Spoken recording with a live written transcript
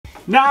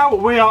Now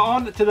we are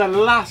on to the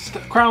last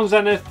Crown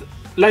Zenith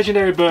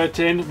Legendary Bird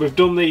tin. We've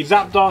done the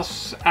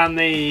Zapdos and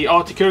the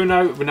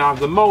Articuno. We now have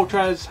the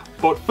Moltres.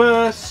 But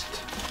first,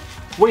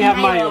 we have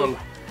mail.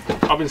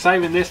 I've been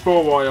saving this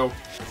for a while.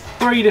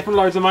 3 different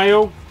loads of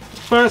mail.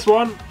 First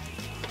one,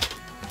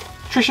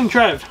 Trish N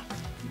Trev.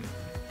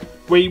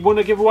 We won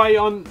a giveaway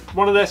on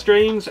one of their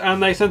streams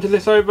and they sent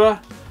this over.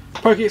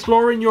 Poke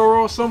Exploring, you're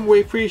awesome. We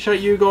appreciate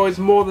you guys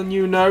more than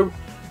you know.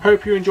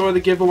 Hope you enjoy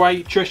the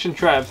giveaway, Trish N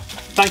Trev.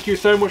 Thank you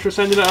so much for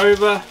sending it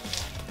over.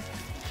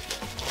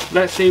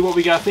 Let's see what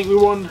we get. I think we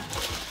won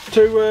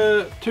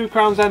two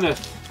Crown Zenith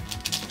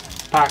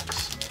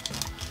packs,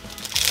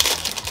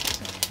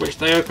 which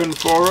they opened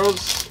for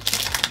us.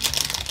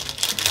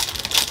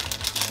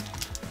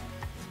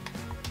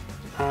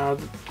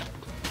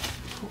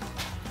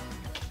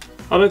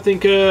 I don't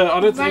think they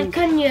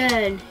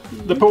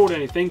pulled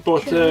anything,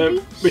 but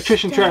with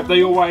Trish N Trev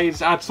they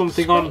always add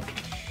something on,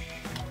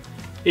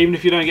 even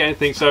if you don't get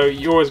anything, so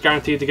you're always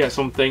guaranteed to get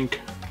something,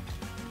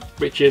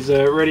 which is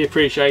really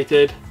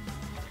appreciated.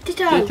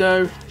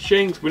 Ditto,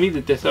 Shinx, we need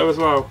the Ditto as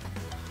well.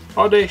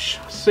 Oddish,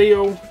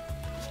 Seal,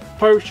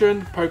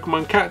 Potion,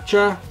 Pokemon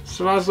Catcher,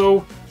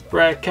 Slazzle,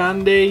 Rare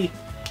Candy,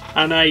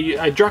 and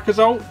a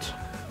Dracozolt.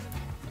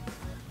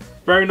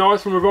 Very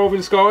nice from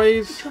Revolving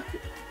Skies.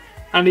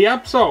 And the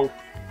Absol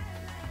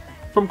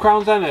from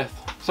Crown Zenith.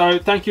 So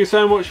thank you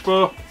so much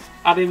for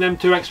adding them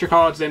 2 extra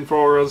cards in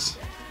for us.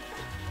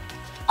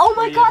 Oh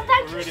my god,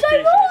 thank you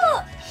so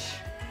much!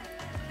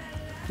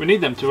 We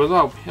need them 2 as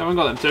well. We haven't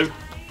got them 2.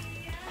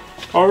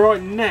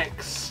 Alright,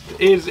 next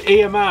is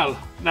EML.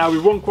 Now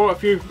we've won quite a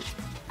few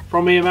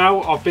from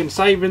EML. I've been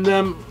saving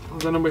them. I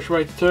don't know which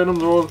way to turn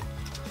them.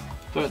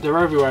 They're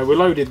everywhere. We're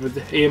loaded with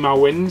the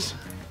EML wins.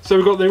 So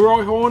we've got the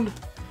Rhyhorn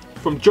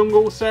from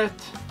Jungle set.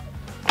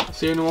 That's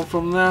the only one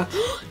from that.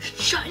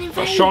 Shiny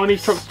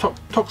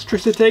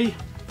Toxtricity.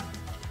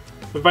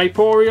 The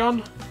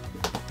Vaporeon.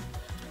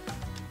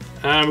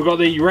 And we've got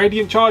the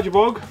Radiant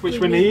Charjabug, which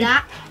we need.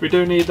 We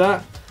do need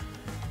that.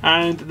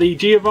 And the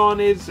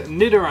Giovanni's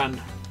Nidoran.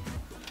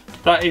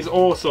 That is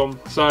awesome.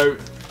 So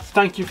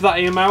thank you for that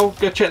EML.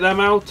 Go check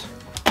them out.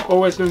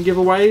 Always doing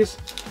giveaways.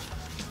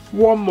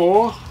 One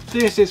more.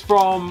 This is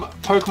from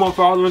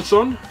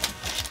Pokemonfatherandson.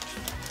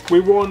 We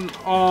won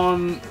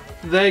on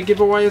their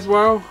giveaway as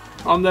well,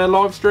 on their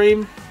live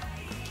stream.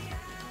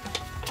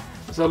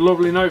 It's a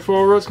lovely note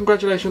for us.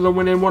 Congratulations on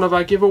winning one of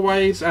our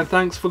giveaways and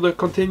thanks for the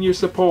continued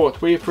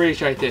support. We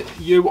appreciate it.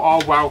 You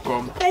are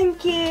welcome.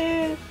 Thank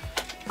you.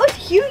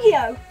 What's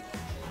Yu-Gi-Oh?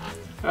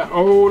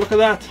 Oh, look at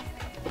that.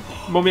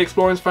 Mummy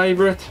Exploring's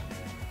favourite.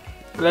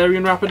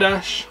 Galarian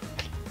Rapidash.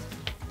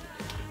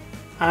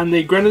 And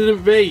the Grenadant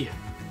V.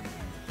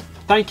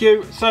 Thank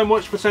you so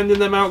much for sending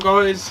them out,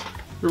 guys.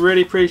 We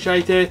really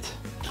appreciate it.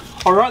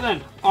 Alright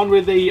then, on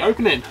with the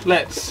opening.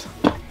 Let's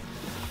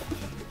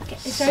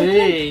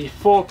see.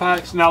 4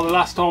 packs. Now the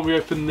last time we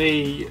opened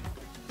the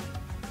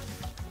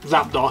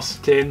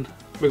Zapdos tin,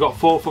 we got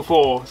 4 for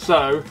 4.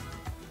 So,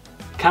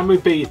 can we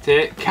beat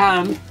it?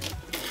 Can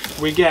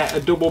we get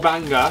a double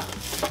banger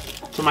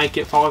to make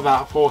it 5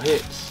 out of 4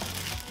 hits?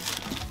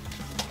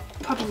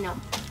 Probably not.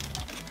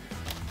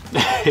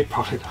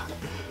 Probably not.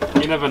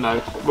 You never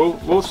know.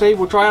 We'll see.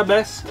 We'll try our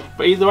best.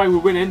 But either way, we're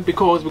winning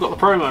because we've got the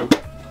promo.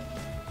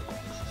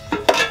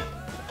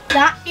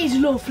 That is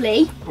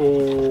lovely.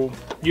 Oh,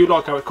 you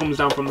like how it comes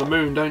down from the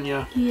moon, don't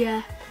you?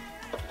 Yeah.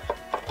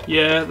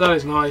 Yeah, that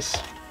is nice.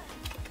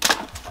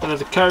 And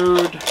there's a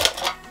code.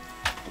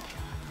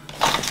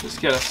 Let's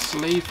get a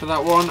sleeve for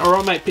that one.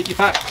 Alright mate, pick your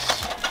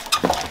packs.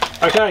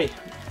 Okay.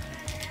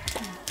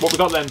 What we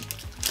got then?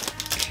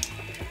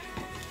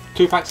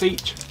 2 packs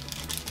each.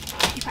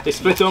 They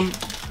split them.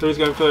 Who's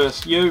going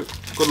first? You.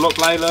 Good luck,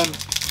 Leyland.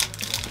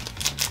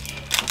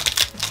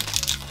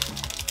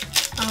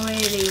 I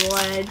really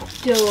want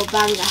to do a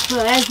banger for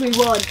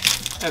everyone.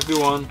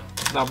 Everyone.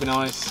 That'll be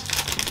nice.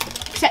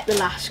 Except the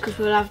last, because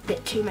we'll have a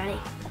bit too many.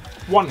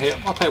 1 hit.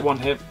 I'll take 1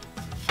 hit.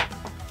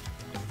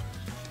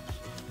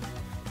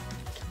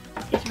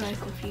 It's very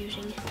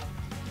confusing.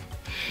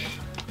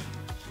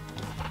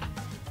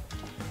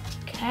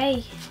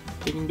 Okay.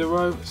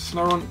 Diginduro,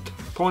 Snorunt,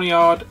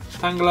 Ponyard,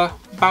 Tangler,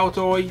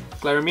 Baltoy,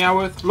 Glaring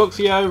Meowth,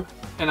 Luxio,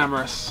 and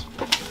Amorous.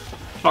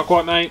 Not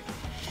quite, mate.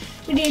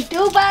 We need a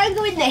double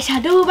banger with this,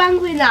 a double banger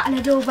with that, and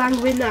a double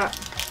banger with that.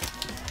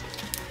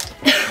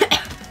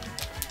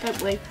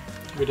 Don't we?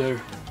 We do.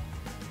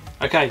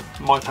 Okay,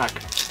 my pack.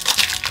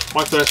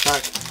 My first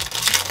pack.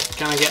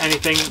 Can I get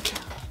anything?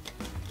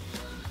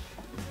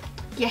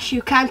 Yes,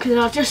 you can, because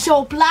I just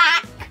saw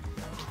black.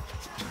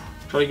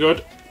 Very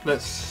good.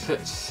 Let's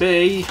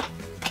see.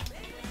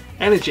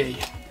 Energy.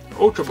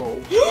 Ultra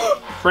Ball.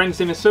 Friends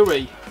in a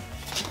Sui.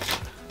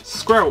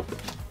 Skrelp.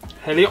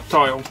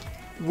 Helioptile.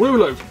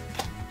 Wooloo.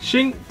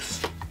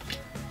 Shinx.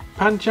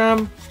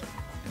 Pancham.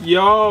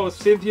 Yo,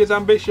 Cynthia's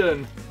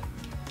Ambition.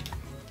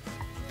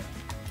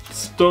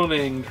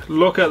 Stunning.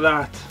 Look at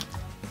that.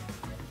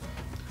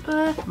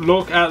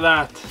 Look at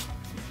that.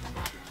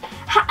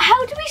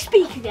 How do we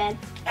speak again?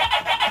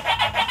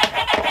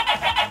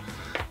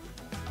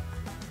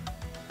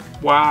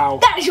 Wow.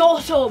 That is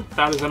awesome.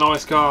 That is a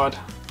nice card.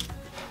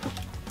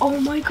 Oh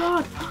my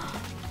god.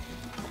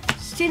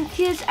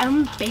 Cynthia's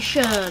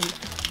Ambition.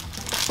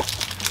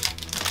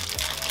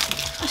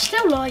 I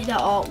still like that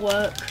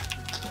artwork.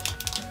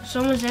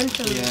 Someone's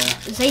entrance. Yeah.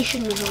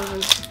 Zation was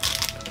on.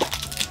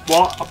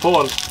 What a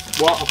pull.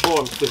 What a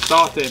pull. We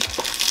started.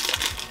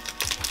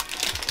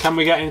 Can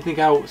we get anything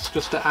else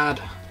just to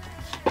add?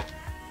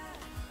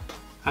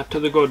 Add to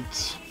the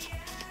goods.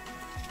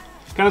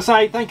 Can I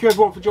say thank you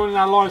everyone for joining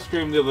our live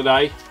stream the other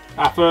day.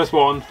 Our first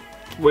one.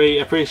 We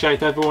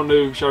appreciate everyone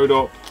who showed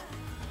up.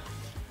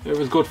 It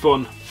was good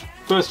fun.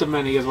 First of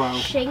many as well.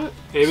 Shink.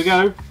 Here we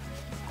go.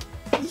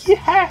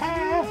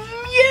 Yeah!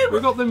 Mew. We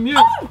got the Mew.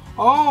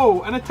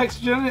 Oh, and a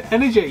textured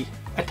energy.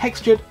 A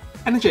textured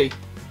energy.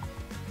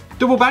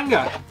 Double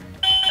banger.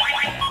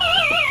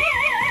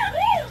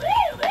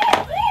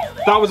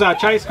 That was our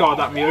chase card,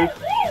 that Mew.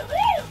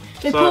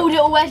 We pulled it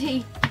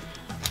already.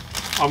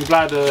 I'm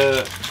glad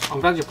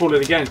you pulled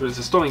it again, because it's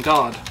a stunning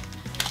card.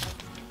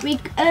 We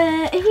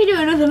if we do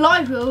another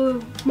live,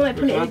 we might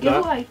put it in a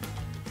giveaway.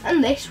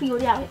 And this, we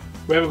already have it.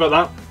 We haven't got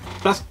that.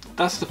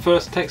 That's the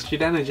first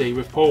textured energy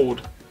we've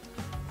pulled.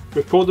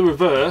 We've pulled the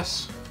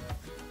reverse.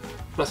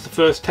 That's the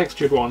first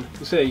textured one.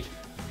 You see?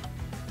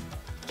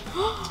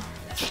 Oh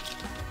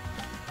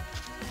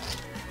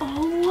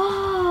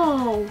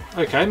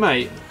wow! Okay,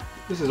 mate.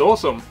 This is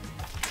awesome.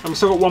 And we've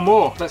still got one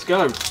more. Let's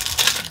go.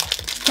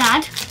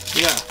 Dad.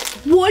 Yeah.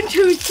 1,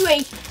 2,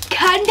 3.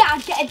 Can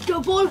Dad get a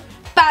double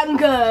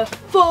banger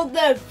for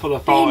the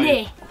 5?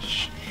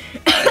 finish?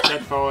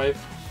 Dead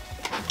 5.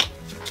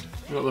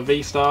 We've got the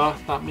V-star.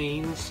 That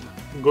means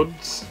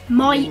goods.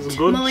 Might, means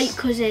goods.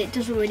 because it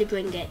doesn't really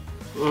bring it.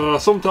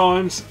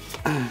 Sometimes.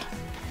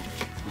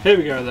 Here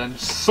we go then.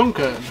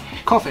 Sunken,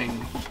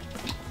 Coughing,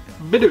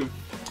 Bidoof,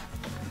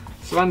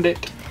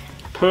 Slandic,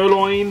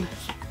 Purloin,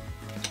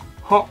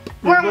 Hop,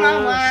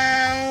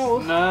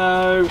 Reverse.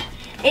 No.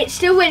 It's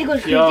still really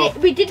good.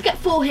 We did get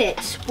 4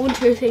 hits. 1,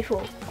 2, 3,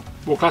 4.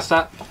 We'll class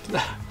that.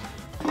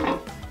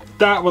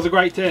 That was a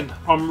great tin.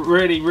 I'm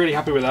really, really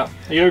happy with that.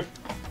 Are you?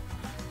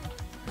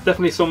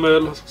 Definitely some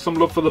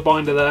love for the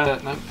binder there.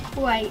 No.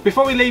 Wait.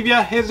 Before we leave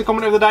you, here's the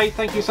comment of the day.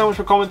 Thank you so much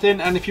for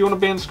commenting, and if you want to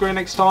be on the screen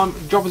next time,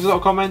 drop us a little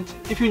comment.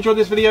 If you enjoyed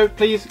this video,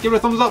 please give it a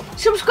thumbs up.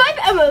 Subscribe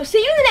and we'll see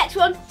you in the next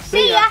one.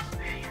 See ya.